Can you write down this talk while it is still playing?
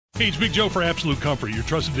Hey, it's Big Joe for Absolute Comfort, your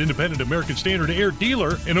trusted independent American Standard air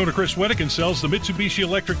dealer. And owner Chris Wettigan sells the Mitsubishi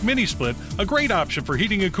Electric Mini Split, a great option for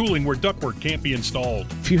heating and cooling where ductwork can't be installed.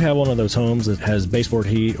 If you have one of those homes that has baseboard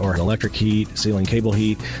heat or electric heat, ceiling cable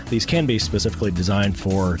heat, these can be specifically designed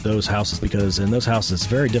for those houses because in those houses it's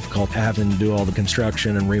very difficult having to do all the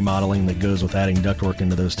construction and remodeling that goes with adding ductwork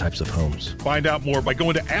into those types of homes. Find out more by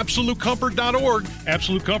going to AbsoluteComfort.org.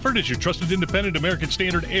 Absolute Comfort is your trusted independent American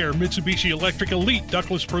Standard air Mitsubishi Electric Elite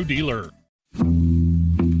Ductless Pro dealer. You're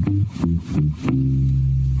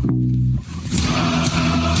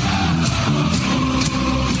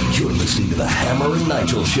listening to the Hammer and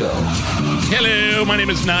Nigel Show. Hello, my name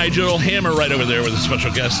is Nigel Hammer, right over there with a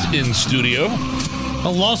special guest in studio.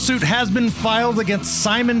 A lawsuit has been filed against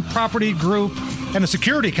Simon Property Group and a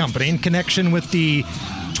security company in connection with the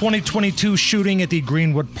 2022 shooting at the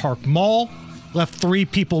Greenwood Park Mall. Left 3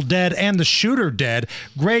 people dead and the shooter dead.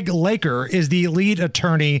 Greg Laker is the lead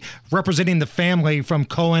attorney representing the family from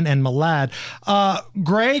Cohen and Malad.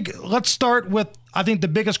 Greg, let's start with, I think, the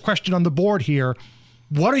biggest question on the board here.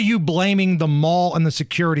 What are you blaming the mall and the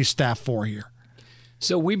security staff for here?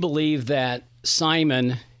 So we believe that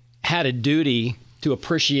Simon had a duty to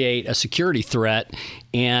appreciate a security threat,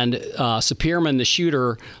 and Supierman, the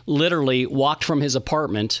shooter, literally walked from his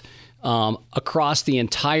apartment across the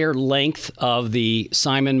entire length of the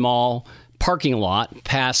Simon Mall parking lot,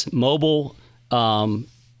 past mobile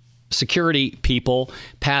security people,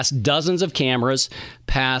 past dozens of cameras,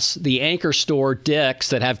 past the anchor store Dick's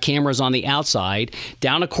that have cameras on the outside,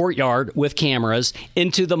 down a courtyard with cameras,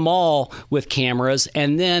 into the mall with cameras,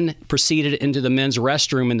 and then proceeded into the men's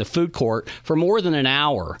restroom in the food court for more than an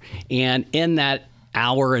hour. And in that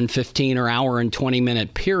hour and 15 or hour and 20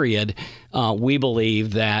 minute period, we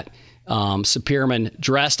believe that Supierman,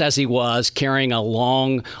 dressed as he was, carrying a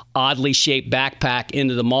long, oddly shaped backpack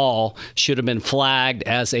into the mall, should have been flagged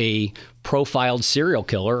as a profiled serial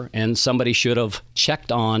killer, and somebody should have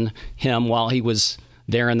checked on him while he was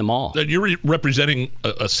there in the mall. You're representing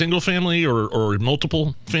a single family or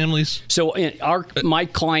multiple families? So my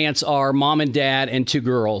clients are mom and dad and 2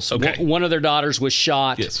 girls. Okay. One of their daughters was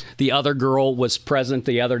shot. Yes. The other girl was present.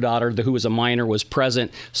 The other daughter, who was a minor, was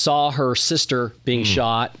present, saw her sister being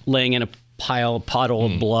shot, laying in a puddle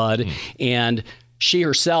of blood. And she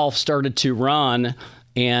herself started to run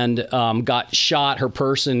and got shot. Her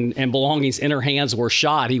purse and belongings in her hands were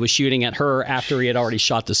shot. He was shooting at her after he had already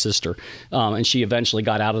shot the sister. And she eventually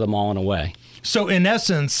got out of the mall and away. So in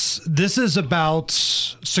essence, this is about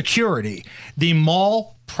security. The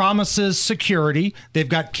mall promises security. They've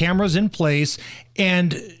got cameras in place,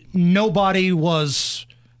 and nobody was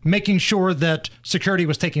making sure that security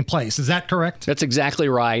was taking place. Is that correct? That's exactly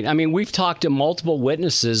right. I mean, we've talked to multiple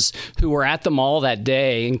witnesses who were at the mall that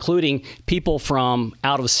day, including people from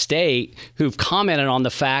out of state who've commented on the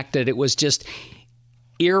fact that it was just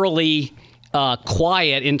eerily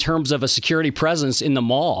quiet in terms of a security presence in the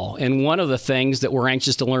mall. And one of the things that we're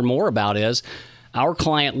anxious to learn more about is our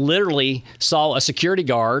client literally saw a security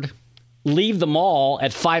guard leave the mall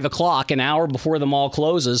at 5 o'clock, an hour before the mall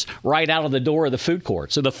closes, right out of the door of the food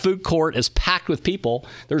court. So the food court is packed with people.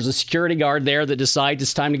 There's a security guard there that decides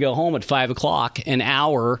it's time to go home at 5 o'clock, an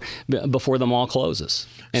hour before the mall closes,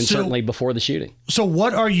 and certainly before the shooting. So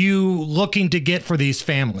what are you looking to get for these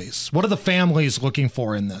families? What are the families looking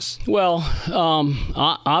for in this? Well,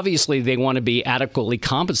 obviously they want to be adequately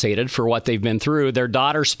compensated for what they've been through. Their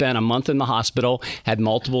daughter spent a month in the hospital, had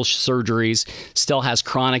multiple surgeries, still has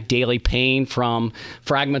chronic daily pain from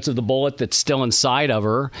fragments of the bullet that's still inside of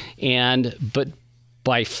her. But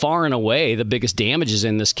by far and away, the biggest damages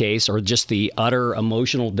in this case are just the utter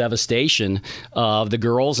emotional devastation of the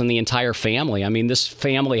girls and the entire family. I mean, this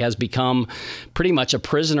family has become pretty much a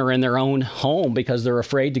prisoner in their own home because they're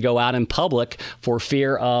afraid to go out in public for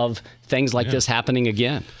fear of things like this happening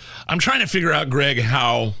again. I'm trying to figure out, Greg,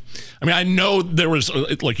 I know there was,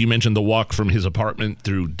 like you mentioned, the walk from his apartment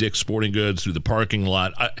through Dick's Sporting Goods, through the parking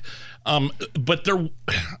lot. But there,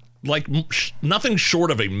 nothing short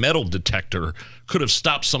of a metal detector could have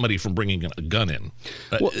stopped somebody from bringing a gun in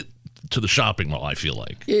to the shopping mall, I feel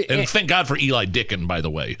like. And thank God for Eli Dickin, by the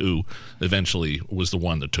way, who eventually was the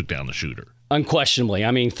one that took down the shooter. Unquestionably.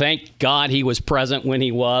 I mean, thank God he was present when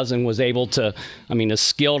he was and was able to, as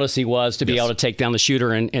skilled as he was, to be able to take down the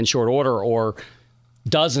shooter in short order, or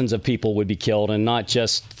dozens of people would be killed and not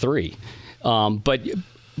just 3.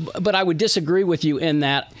 But I would disagree with you in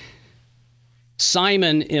that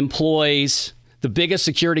Simon employs the biggest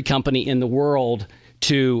security company in the world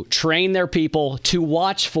to train their people to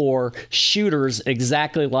watch for shooters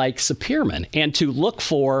exactly like Supierman and to look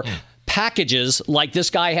for packages like this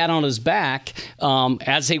guy had on his back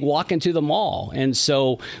as they walk into the mall. And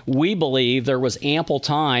so we believe there was ample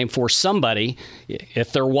time for somebody,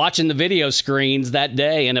 if they're watching the video screens that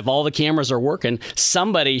day and if all the cameras are working,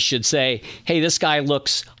 somebody should say, hey, this guy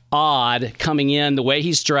looks odd coming in, the way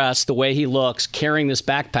he's dressed, the way he looks, carrying this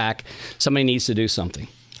backpack. Somebody needs to do something.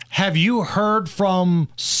 Have you heard from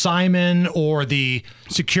Simon or the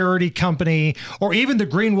security company or even the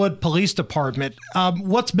Greenwood Police Department?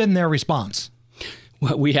 What's been their response?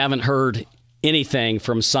 We haven't heard anything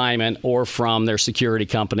from Simon or from their security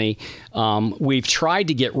company. We've tried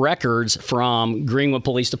to get records from Greenwood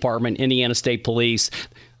Police Department, Indiana State Police.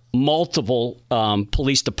 Multiple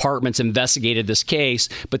police departments investigated this case,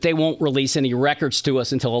 but they won't release any records to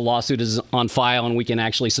us until a lawsuit is on file and we can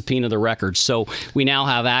actually subpoena the records. So we now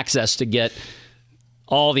have access to get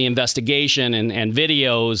all the investigation and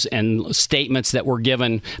videos and statements that were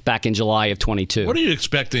given back in July of 22. What are you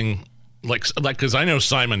expecting? Like, because I know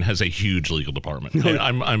Simon has a huge legal department.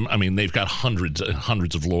 I mean, they've got hundreds and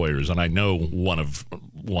hundreds of lawyers, and I know one of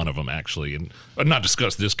them actually. And I've not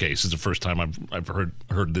discussed this case. It's the first time I've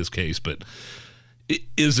heard this case. But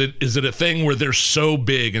is it a thing where they're so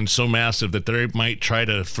big and so massive that they might try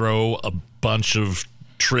to throw a bunch of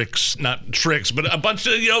not tricks, but a bunch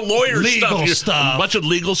of lawyer legal stuff, a bunch of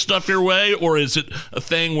legal stuff your way, or is it a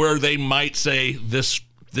thing where they might say this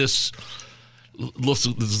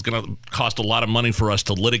is going to cost a lot of money for us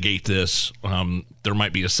to litigate this. There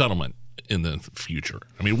might be a settlement in the future.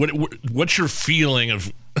 I mean, what's your feeling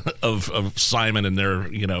of Simon and their,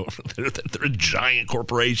 they're a giant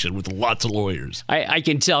corporation with lots of lawyers. I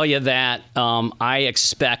can tell you that I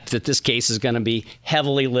expect that this case is going to be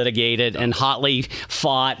heavily litigated and hotly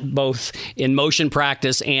fought, both in motion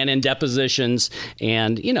practice and in depositions.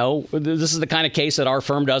 And, this is the kind of case that our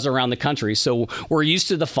firm does around the country. So we're used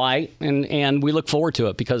to the fight, and we look forward to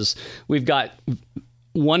it because we've got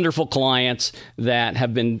wonderful clients that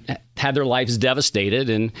have had their lives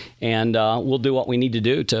devastated, and we'll do what we need to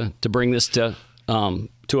do to bring this to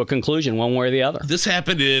a conclusion one way or the other. This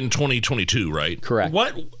happened in 2022, right? Correct.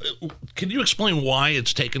 Can you explain why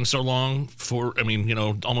it's taken so long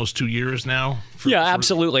almost 2 years now?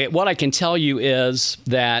 Absolutely. What I can tell you is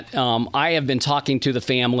that I have been talking to the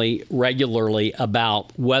family regularly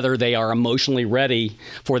about whether they are emotionally ready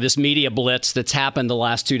for this media blitz that's happened the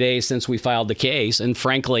last 2 days since we filed the case. And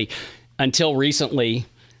frankly, until recently,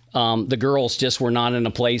 the girls just were not in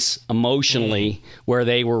a place emotionally where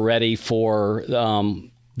they were ready for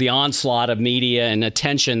the onslaught of media and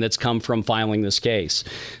attention that's come from filing this case.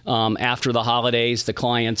 After the holidays, the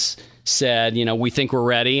clients said, we think we're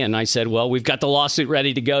ready. And I said, well, we've got the lawsuit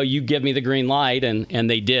ready to go. You give me the green light. And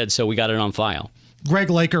they did. So we got it on file. Greg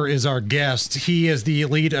Laker is our guest. He is the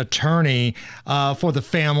lead attorney for the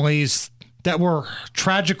families that were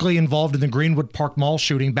tragically involved in the Greenwood Park Mall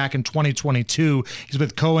shooting back in 2022. He's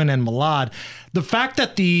with Cohen and Malad. The fact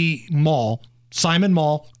that the mall, Simon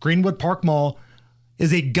Mall, Greenwood Park Mall,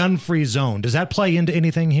 is a gun-free zone, does that play into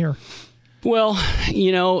anything here? Well,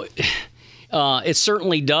 it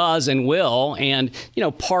certainly does and will. And,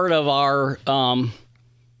 part of our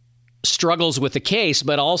struggles with the case,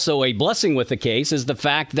 but also a blessing with the case, is the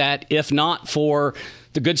fact that if not for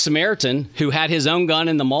the Good Samaritan who had his own gun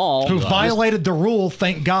in the mall, who violated the rule,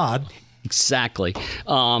 thank God. Exactly.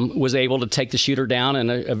 Was able to take the shooter down in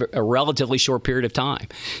a relatively short period of time.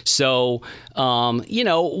 So,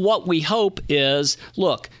 what we hope is,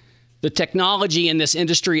 look, the technology in this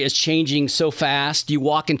industry is changing so fast. You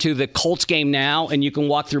walk into the Colts game now and you can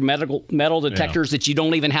walk through metal detectors that you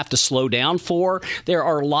don't even have to slow down for. There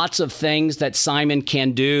are lots of things that Simon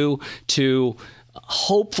can do to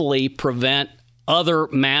hopefully prevent other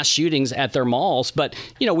mass shootings at their malls. But,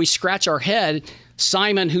 we scratch our head.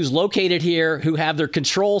 Simon, who's located here, who have their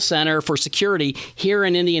control center for security here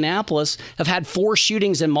in Indianapolis, have had 4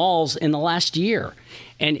 shootings in malls in the last year.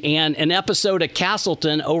 And an episode at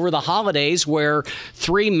Castleton over the holidays where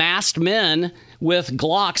 3 masked men with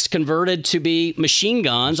Glocks converted to be machine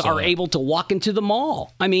guns are able to walk into the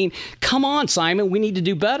mall. I mean, come on, Simon, we need to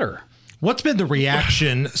do better. What's been the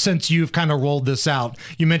reaction since you've kind of rolled this out?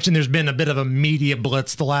 You mentioned there's been a bit of a media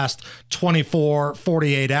blitz the last 24,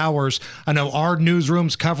 48 hours. I know our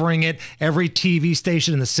newsroom's covering it. Every TV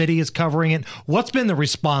station in the city is covering it. What's been the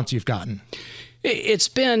response you've gotten? It's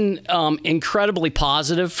been incredibly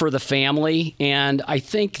positive for the family. And I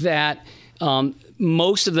think that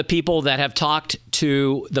most of the people that have talked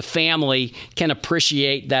to the family can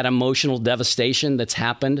appreciate that emotional devastation that's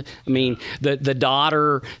happened. I mean, the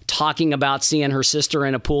daughter talking about seeing her sister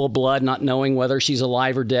in a pool of blood, not knowing whether she's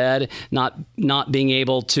alive or dead, not being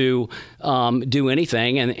able to do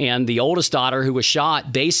anything, and the oldest daughter who was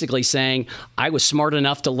shot basically saying, "I was smart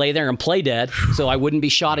enough to lay there and play dead, so I wouldn't be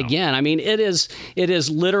shot again." I mean, it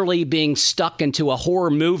is literally being stuck into a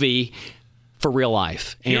horror movie for real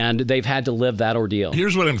life, and they've had to live that ordeal.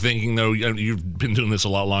 Here's what I'm thinking, though. You've been doing this a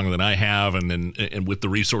lot longer than I have, and with the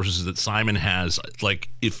resources that Simon has, like,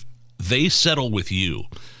 if they settle with you,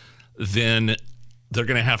 then they're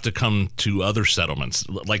going to have to come to other settlements.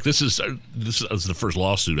 Like, this is the first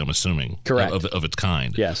lawsuit, I'm assuming, correct, of its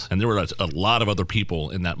kind. Yes, and there were a lot of other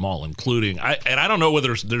people in that mall, including I don't know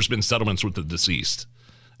whether there's been settlements with the deceased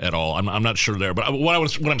at all. I'm not sure there. But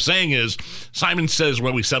what I'm saying is, Simon says,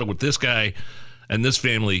 well, we settled with this guy and this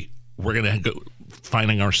family, we're going to go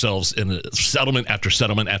finding ourselves in a settlement after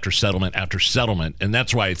settlement after settlement after settlement. And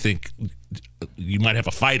that's why I think you might have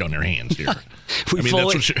a fight on your hands here.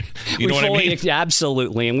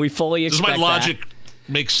 Absolutely. And we fully expect that. Does my logic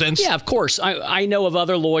make sense? Yeah, of course. I know of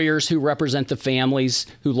other lawyers who represent the families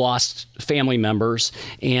who lost family members,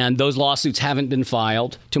 and those lawsuits haven't been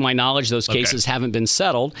filed. To my knowledge, those cases haven't been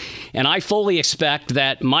settled. And I fully expect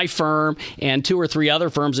that my firm and 2 or 3 other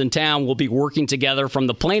firms in town will be working together from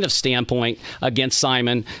the plaintiff's standpoint against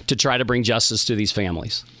Simon to try to bring justice to these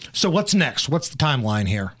families. So what's next? What's the timeline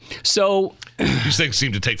here? So these things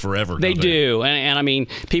seem to take forever. They do. And I mean,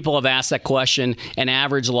 people have asked that question. An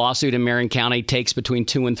average lawsuit in Marion County takes between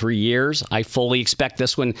 2 and 3 years. I fully expect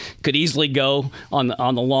this one could easily go on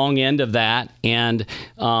the long end of that. And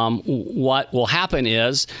what will happen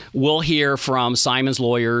is we'll hear from Simon's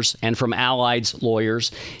lawyers and from Allied's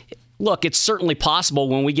lawyers. Look, it's certainly possible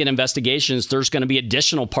when we get investigations, there's going to be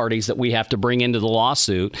additional parties that we have to bring into the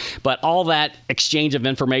lawsuit. But all that exchange of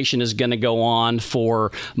information is going to go on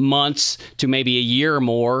for months to maybe a year or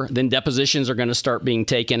more. Then depositions are going to start being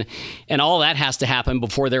taken. And all that has to happen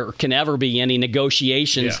before there can ever be any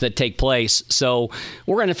negotiations that take place. So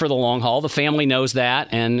we're in it for the long haul. The family knows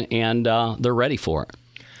that, and they're ready for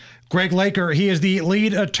it. Greg Laker, he is the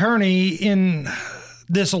lead attorney in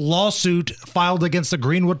this lawsuit filed against the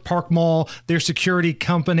Greenwood Park Mall, their security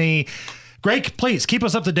company. Greg, please keep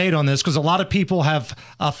us up to date on this, because a lot of people have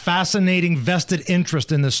a fascinating vested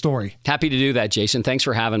interest in this story. Happy to do that, Jason. Thanks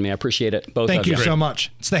for having me. I appreciate it. Thank you so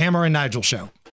much. It's the Hammer and Nigel Show.